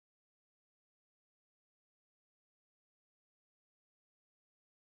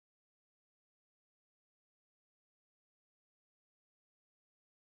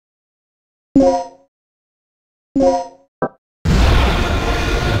You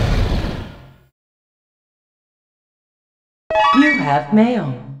have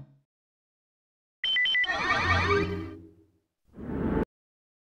mail.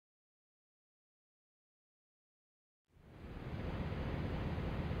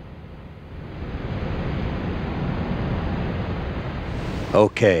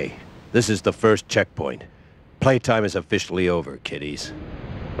 Okay, this is the first checkpoint. Playtime is officially over, kiddies.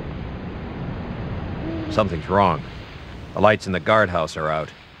 Something's wrong. The lights in the guardhouse are out.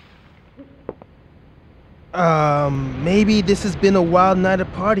 Maybe this has been a wild night of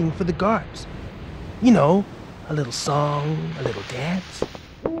partying for the guards. You know, a little song, a little dance.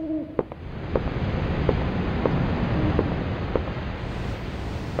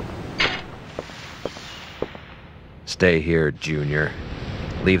 Stay here, Junior.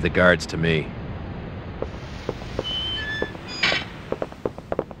 Leave the guards to me.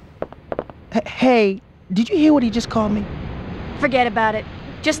 Hey, did you hear what he just called me? Forget about it.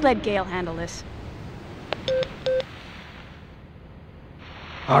 Just let Gale handle this.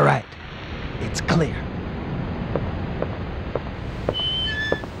 All right, it's clear.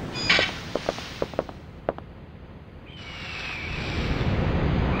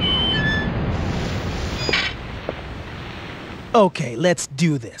 Okay, let's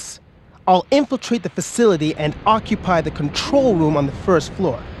do this. I'll infiltrate the facility and occupy the control room on the first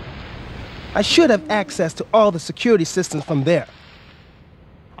floor. I should have access to all the security systems from there.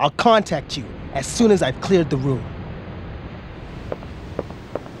 I'll contact you as soon as I've cleared the room.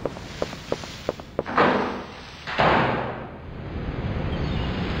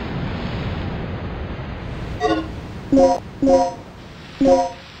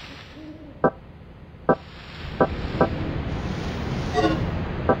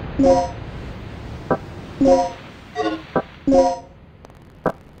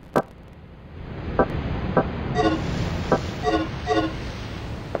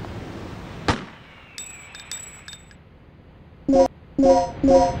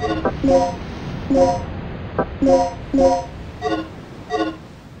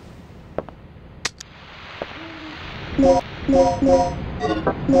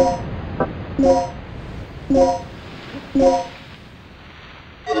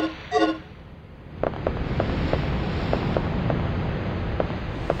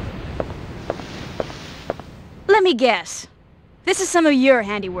 Let me guess. This is some of your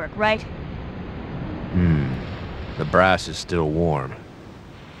handiwork, right? The brass is still warm.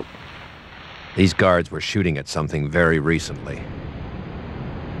 These guards were shooting at something very recently.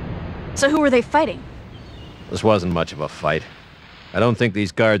 So who were they fighting? This wasn't much of a fight. I don't think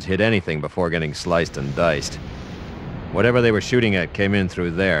these guards hit anything before getting sliced and diced. Whatever they were shooting at came in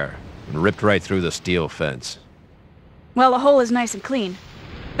through there, and ripped right through the steel fence. Well, the hole is nice and clean.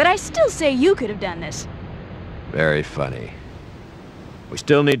 But I still say you could have done this. Very funny. We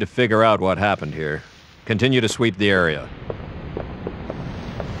still need to figure out what happened here. Continue to sweep the area.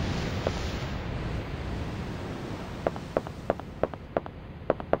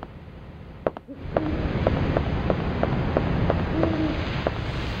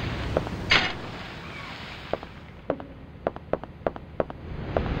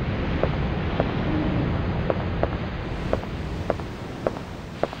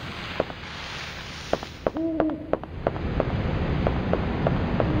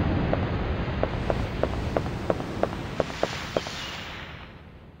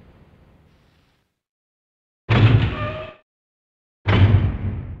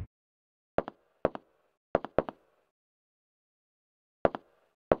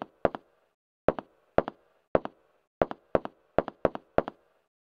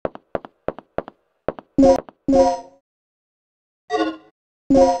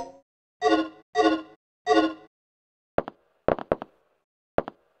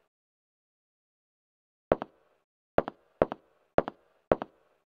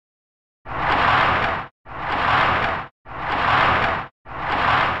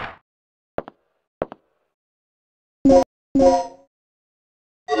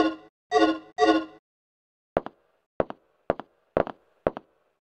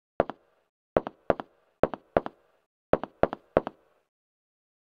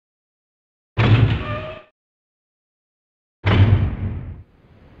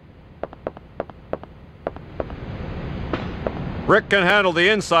 Rick can handle the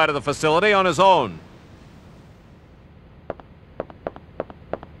inside of the facility on his own.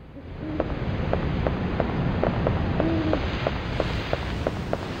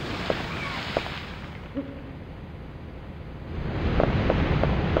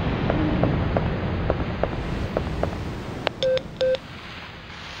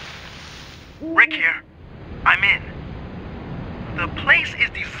 place is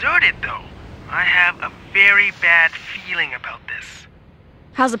deserted, though. I have a very bad feeling about this.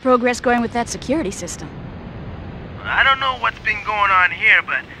 How's the progress going with that security system? I don't know what's been going on here,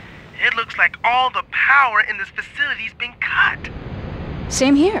 but it looks like all the power in this facility's been cut.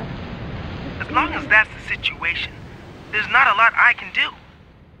 Same here. As long as that's the situation, there's not a lot I can do.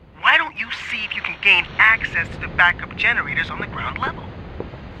 Why don't you see if you can gain access to the backup generators on the ground level?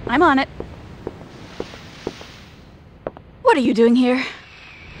 I'm on it. What are you doing here?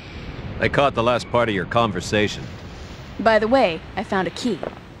 They caught the last part of your conversation. By the way, I found a key.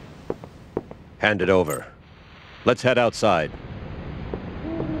 Hand it over. Let's head outside.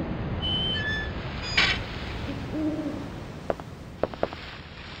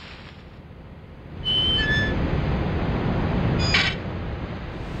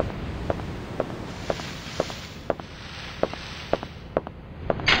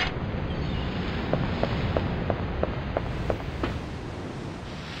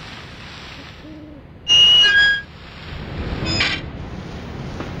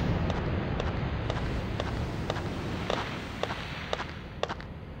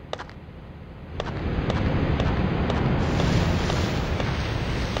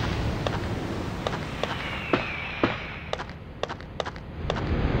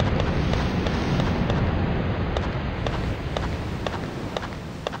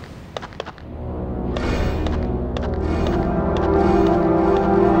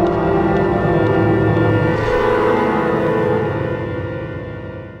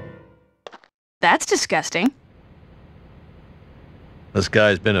 That's disgusting. This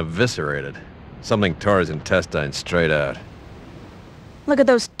guy's been eviscerated. Something tore his intestines straight out. Look at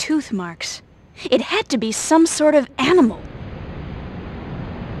those tooth marks. It had to be some sort of animal.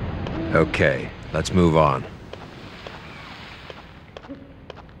 Okay, let's move on.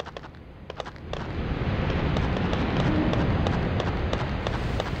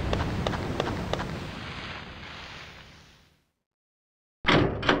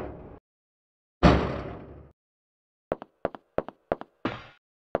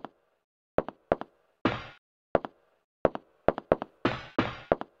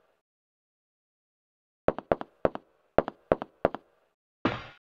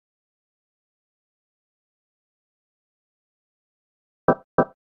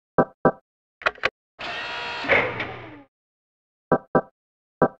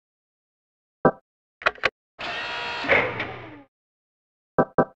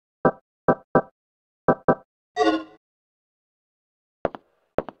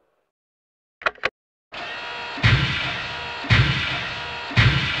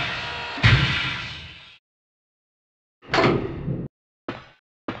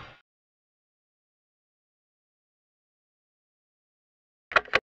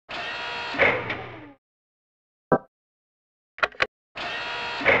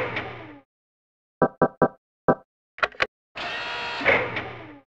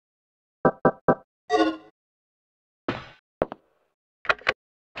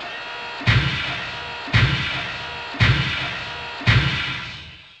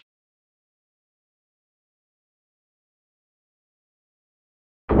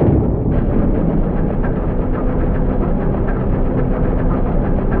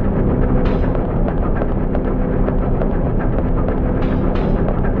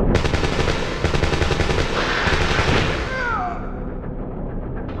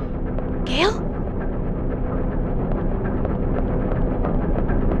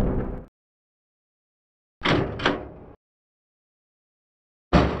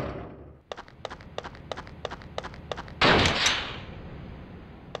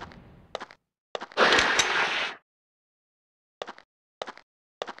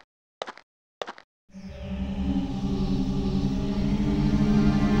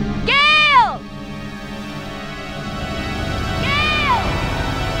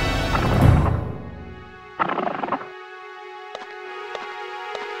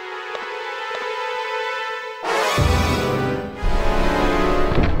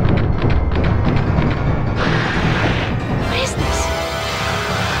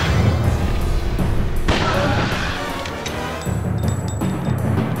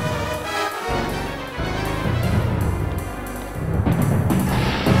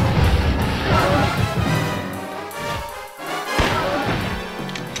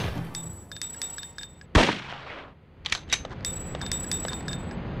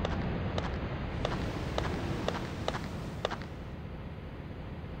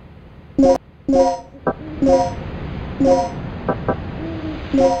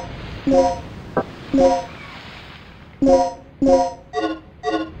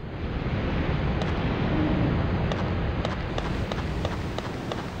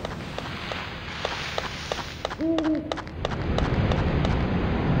 Good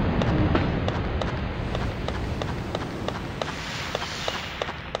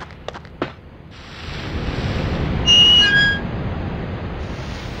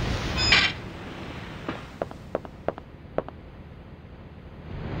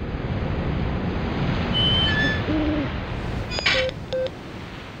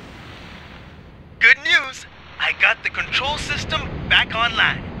news! I got the control system back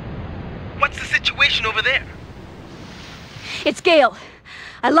online. What's the situation over there? It's Gale.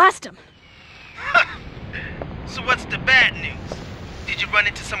 I lost him. So what's the bad news? Did you run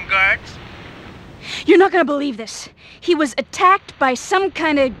into some guards? You're not gonna believe this. He was attacked by some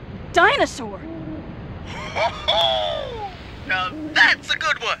kind of dinosaur. Now that's a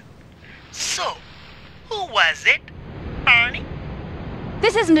good one. So, who was it, Barney?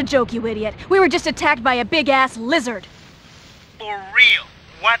 This isn't a joke, you idiot. We were just attacked by a big-ass lizard. For real,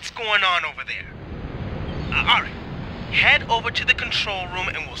 what's going on over there? Alright, head over to the control room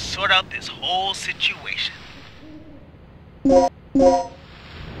and we'll sort out this whole situation.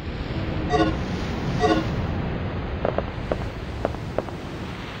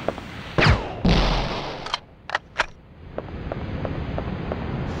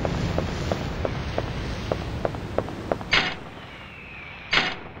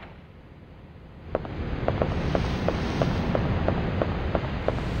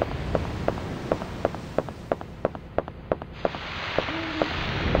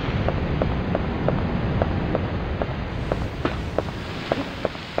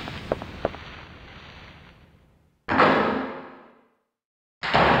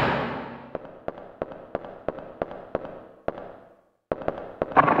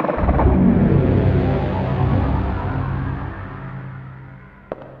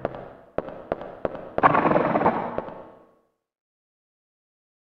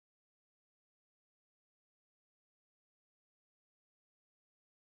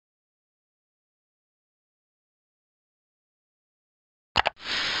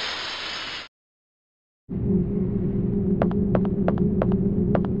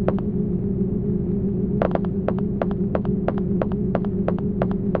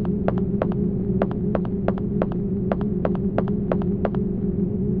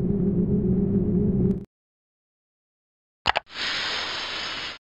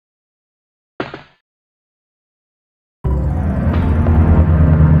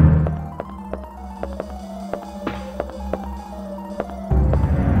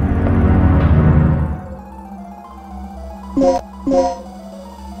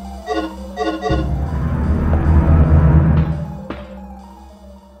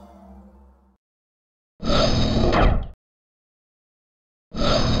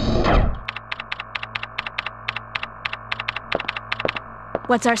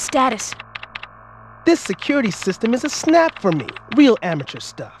 What's our status? This security system is a snap for me. Real amateur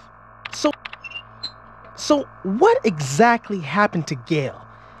stuff. So what exactly happened to Gale?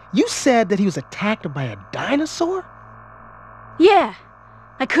 You said that he was attacked by a dinosaur? Yeah.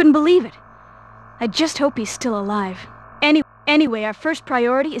 I couldn't believe it. I just hope he's still alive. Anyway, our first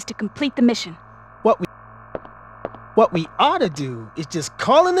priority is to complete the mission. What we ought to do is just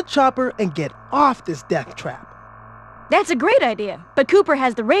call in the chopper and get off this death trap. That's a great idea, but Cooper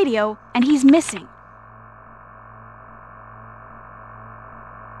has the radio, and he's missing.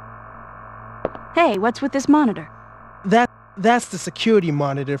 Hey, what's with this monitor? That's the security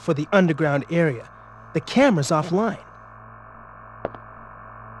monitor for the underground area. The camera's offline.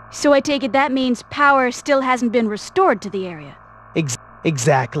 So I take it that means power still hasn't been restored to the area.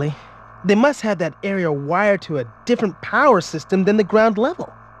 Exactly. They must have that area wired to a different power system than the ground level.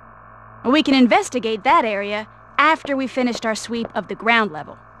 We can investigate that area after we finished our sweep of the ground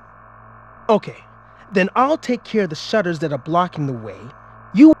level. Okay, then I'll take care of the shutters that are blocking the way.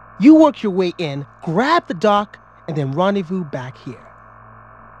 You work your way in, grab the dock, and then rendezvous back here.